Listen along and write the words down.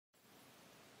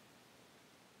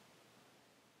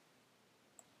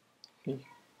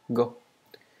Go.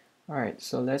 Alright,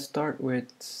 so let's start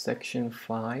with section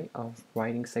 5 of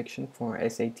writing section for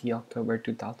SAT October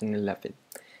 2011.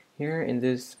 Here in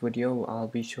this video, I'll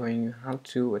be showing you how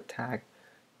to attack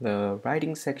the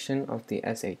writing section of the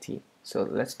SAT. So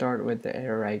let's start with the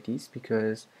error IDs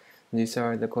because these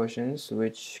are the questions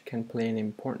which can play an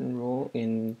important role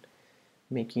in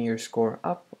making your score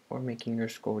up or making your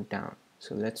score down.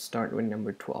 So let's start with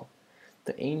number 12.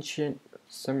 The ancient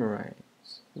samurais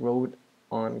wrote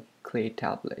on clay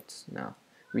tablets. Now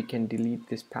we can delete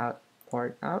this part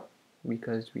out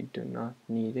because we do not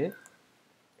need it.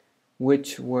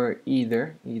 Which were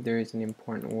either is an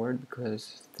important word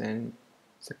because then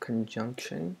it's a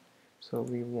conjunction, so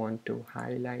we want to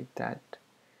highlight that,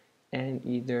 and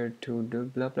either to do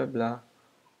blah blah blah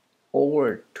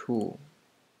or to.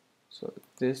 So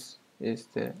this is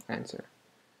the answer,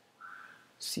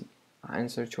 C.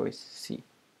 Answer choice C.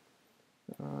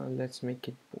 Let's make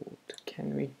it bold.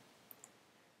 Can we?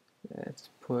 Let's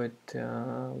put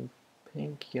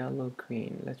pink, yellow,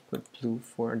 green. Let's put blue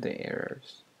for the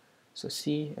errors. So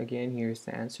C, again, here's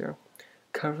the answer.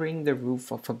 Covering the roof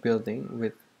of a building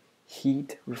with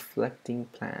heat reflecting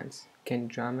plants can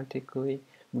dramatically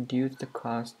reduce the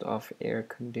cost of air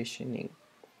conditioning.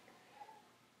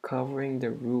 Covering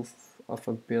the roof of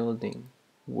a building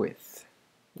with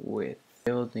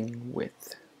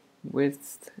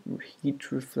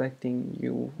heat reflecting,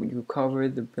 you cover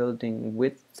the building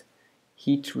with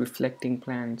heat reflecting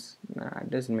plants. Nah, it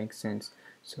doesn't make sense,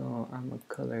 so I'm gonna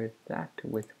color that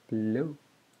with blue.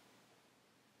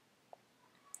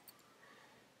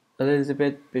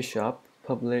 Elizabeth Bishop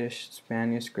published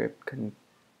manuscript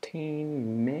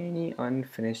contain many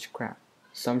unfinished crap.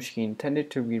 Some she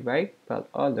intended to rewrite, but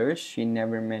others she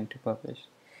never meant to publish.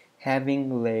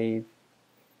 Having laid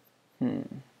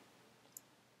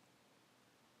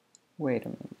wait a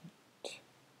minute.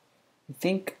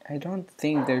 I don't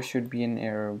think there should be an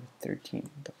error with 13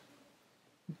 though.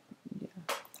 Yeah,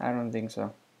 I don't think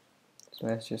so. So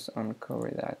let's just uncover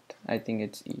that. I think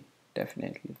it's E,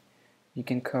 definitely. You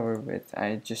can cover with,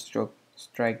 I just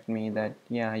strike me that,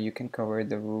 yeah, you can cover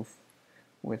the roof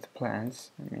with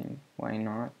plants. I mean, why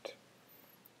not?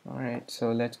 Alright,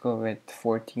 so let's go with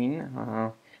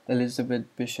 14. Elizabeth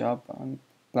Bishop,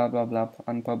 blah blah blah,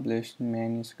 unpublished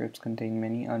manuscripts contain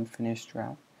many unfinished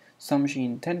drafts. Some she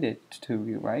intended to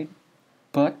rewrite,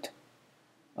 but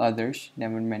others she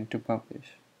never meant to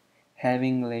publish.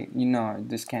 Having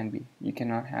this can be. You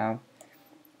cannot have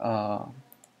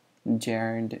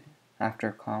gerund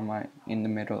after comma in the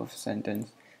middle of a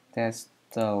sentence. That's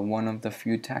one of the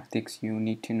few tactics you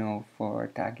need to know for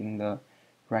attacking the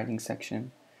writing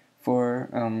section. For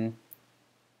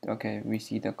okay, we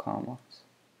see the commas.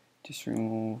 Just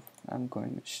remove. I'm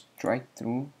going to strike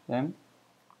through them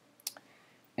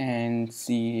and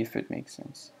see if it makes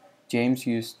sense. James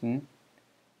Houston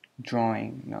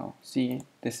drawing. No, see,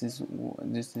 this is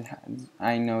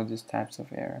I know this types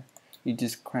of error. You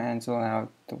just cancel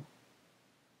out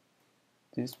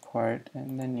this part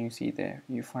and then you see there,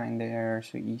 you find the error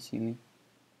so easily.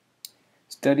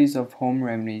 Studies of home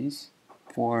remedies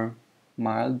for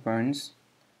mild burns.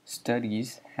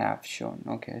 Studies have shown.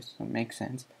 Okay, so it makes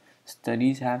sense.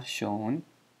 Studies have shown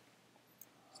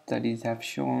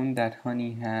that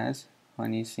honey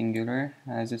singular,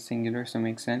 has a singular, so it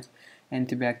makes sense.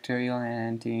 Antibacterial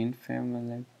and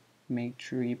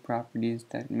anti-inflammatory properties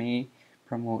that may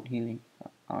promote healing.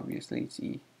 Obviously it's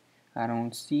E. I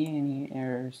don't see any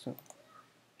errors, so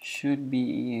should be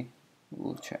E.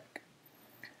 We'll check.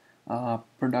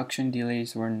 Production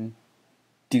delays were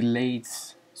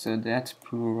delays, so that's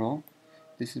plural.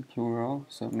 This is plural,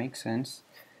 so it makes sense.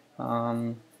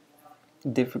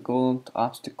 Difficult,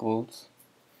 obstacles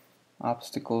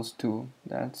too.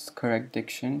 That's correct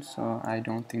diction, so I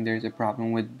don't think there's a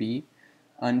problem with B.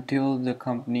 Until the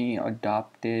company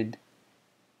adopted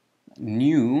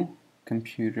new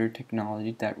computer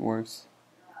technology that works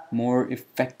more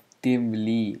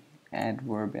effectively.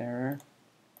 Adverb error.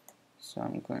 So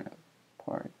I'm gonna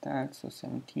part that. So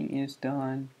 17 is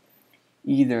done.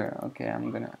 Either. Okay,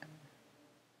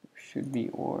 should be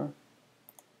or.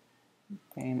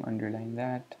 Bam, underline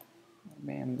that.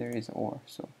 Bam, there is or.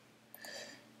 So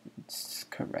it's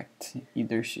correct.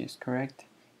 Either she is correct.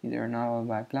 Either null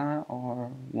by blah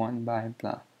or one by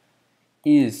blah.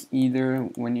 Is either,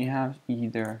 when you have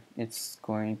either, it's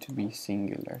going to be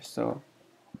singular. So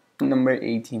number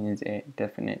 18 is A,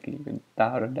 definitely,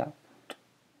 without a doubt.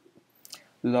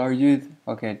 Larger,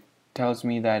 okay, tells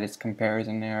me that it's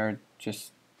comparison error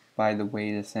just by the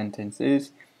way the sentence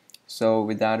is. So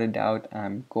without a doubt,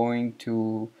 I'm going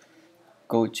to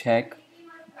go check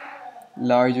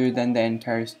Larger than the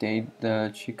entire state,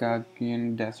 the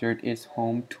Chicagoan desert is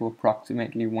home to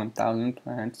approximately 1,000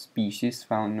 plant species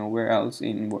found nowhere else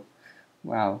in.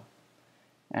 Wow,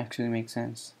 actually makes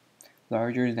sense.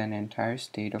 Larger than the entire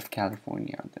state of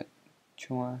California, the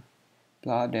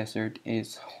Chihuahua Desert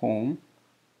is home.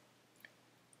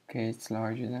 Okay, it's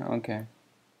larger than. Okay.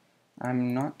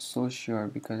 I'm not so sure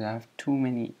because I have too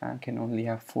many. I can only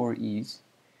have 4 E's.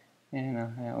 And I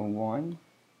have 1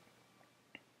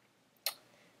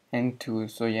 and 2.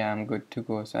 So yeah, I'm good to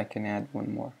go. So I can add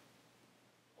 1 more.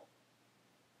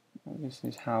 This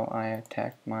is how I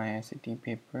attacked my SAT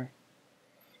paper.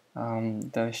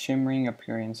 The shimmering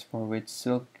appearance for which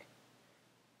silk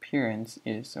appearance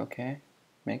is, okay,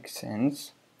 makes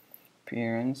sense.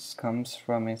 Appearance comes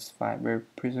from its fiber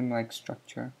prism-like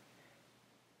structure,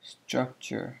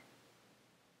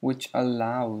 which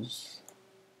allows,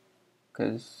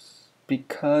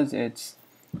 because its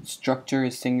structure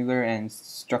is singular and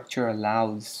structure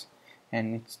allows,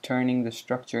 and it's turning the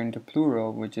structure into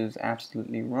plural, which is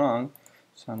absolutely wrong.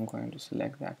 So I'm going to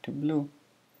select that to blue.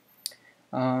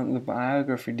 The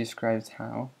biography describes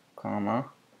how, comma,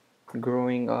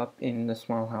 growing up in a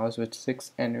small house with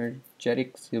 6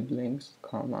 energetic siblings,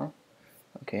 comma,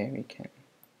 okay, we can,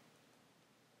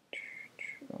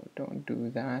 oh, don't do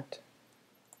that.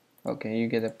 Okay, you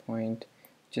get a point.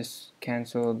 Just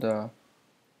cancel the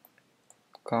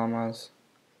commas,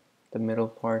 the middle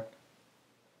part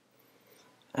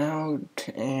out,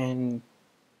 and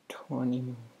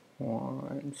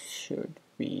 21 should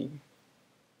be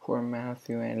for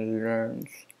Matthew, and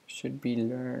learns should be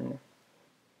learn.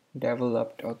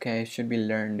 Developed, okay, should be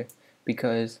learned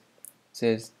because it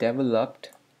says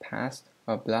developed past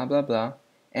blah blah blah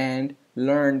and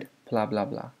learned blah blah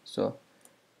blah, so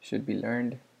should be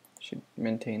learned, should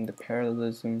maintain the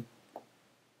parallelism.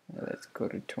 Let's go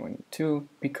to 22.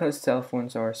 Because cell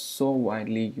phones are so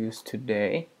widely used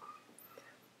today,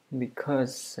 there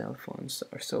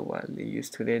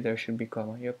should be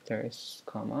comma. Yep, there is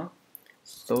comma.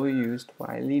 So used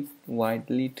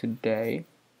widely today,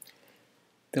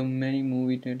 the many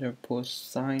movie theater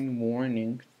post sign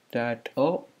warning that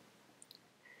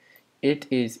it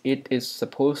is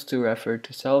supposed to refer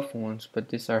to cell phones, but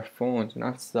these are phones,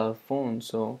 not cell phones,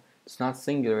 so it's not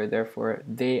singular, therefore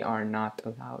they are not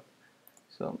allowed.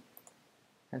 So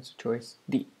answer choice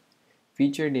D.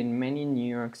 Featured in many New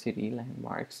York City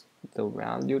landmarks, the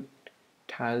valued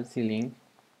tile ceiling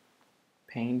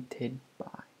painted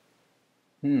by.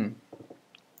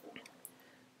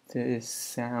 This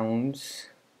sounds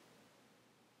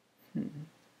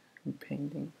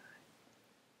painting.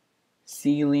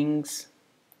 Ceilings,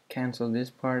 cancel this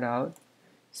part out.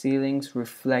 Ceilings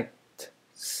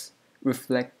reflects.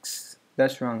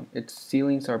 That's wrong. It's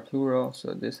ceilings are plural,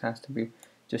 so this has to be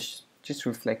just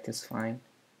reflect is fine.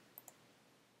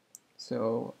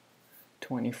 So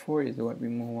 24 is what we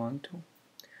move on to.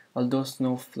 Although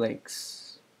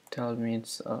snowflakes tells me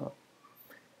it's a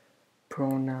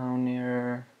pronoun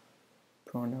error,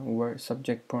 word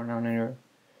subject pronoun error.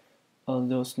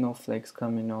 Although snowflakes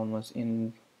come in almost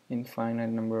infinite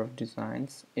number of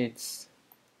designs, it's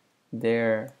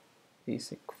their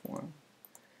basic form.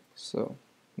 So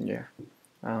yeah,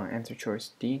 answer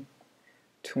choice D.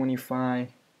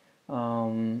 25.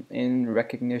 In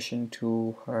recognition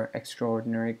to her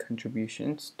extraordinary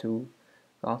contributions to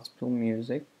gospel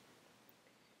music,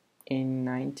 in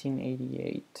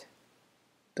 1988,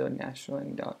 the National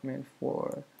Endowment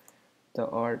for the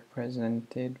Art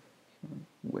presented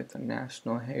with a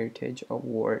National Heritage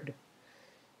Award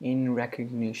in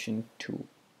recognition to.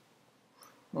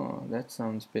 Oh, that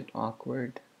sounds a bit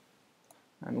awkward.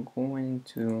 I'm going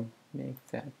to make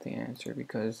that the answer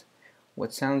because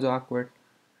what sounds awkward,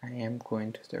 I am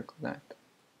going to circle that.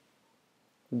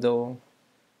 Though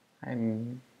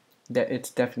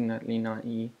it's definitely not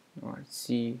E or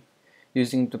C.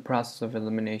 Using the process of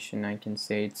elimination, I can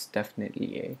say it's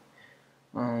definitely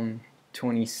A.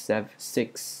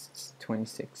 26.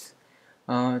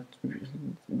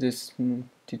 This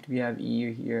did we have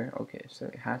E here? Okay, so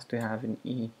it has to have an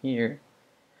E here.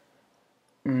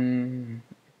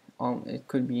 It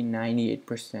could be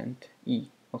 98% E.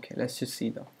 Okay, let's just see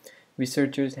though.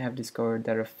 Researchers have discovered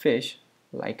that a fish,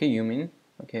 like a human,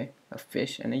 okay, a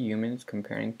fish and a human is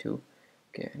comparing to,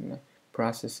 okay,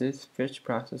 fish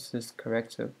processes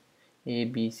correct, so A,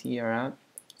 B, C are out.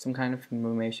 Some kind of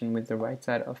information with the right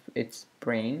side of its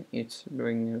brain, it's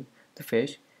during the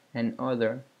fish, and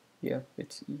other, yep,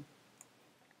 it's E.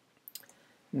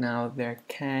 Now there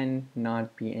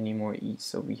cannot be any more E,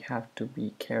 so we have to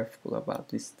be careful about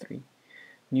these 3.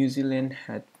 New Zealand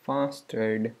had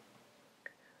fostered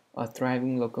a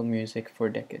thriving local music for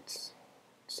decades.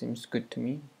 seems good to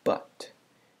me, but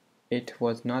it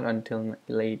was not until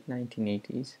late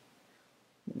 1980s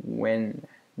when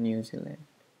New Zealand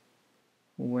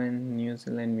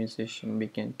musician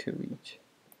began to reach.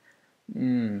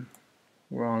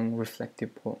 Wrong reflective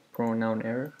pronoun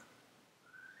error.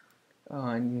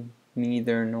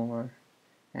 Neither nor,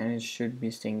 and it should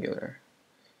be singular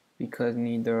because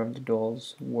neither of the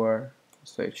dolls were,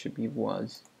 so it should be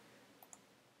was.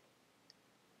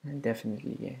 And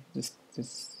definitely, yeah. This is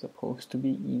supposed to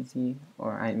be easy,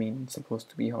 or I mean, it's supposed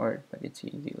to be hard, but it's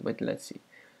easy. But let's see.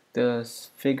 The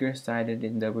figures cited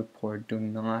in the report do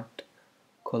not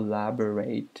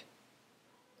collaborate.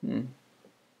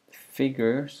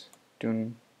 Figures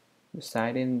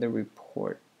cited in the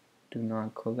report do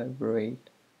not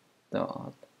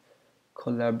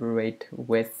collaborate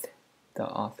with the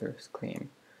author's claim.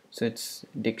 So it's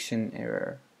diction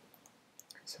error.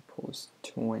 I suppose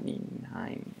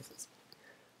 29 is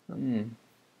it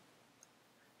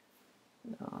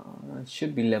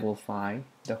should be level 5,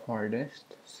 the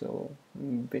hardest. So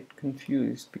I'm a bit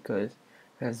confused because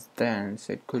as dance,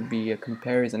 it could be a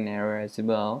comparison error as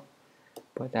well,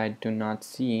 but I do not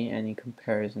see any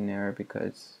comparison error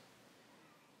because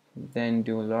then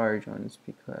do large ones,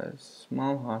 because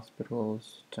small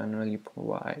hospitals generally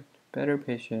provide better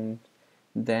patients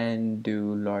than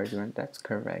do large ones. That's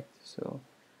correct. So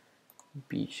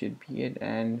B should be it,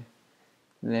 and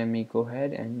let me go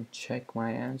ahead and check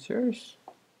my answers.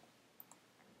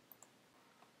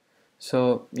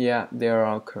 So yeah, they're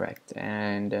all correct,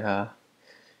 and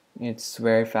it's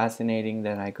very fascinating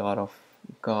that I got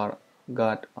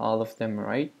all of them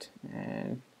right.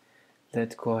 And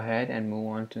let's go ahead and move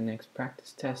on to the next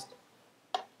practice test.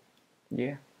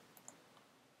 Yeah.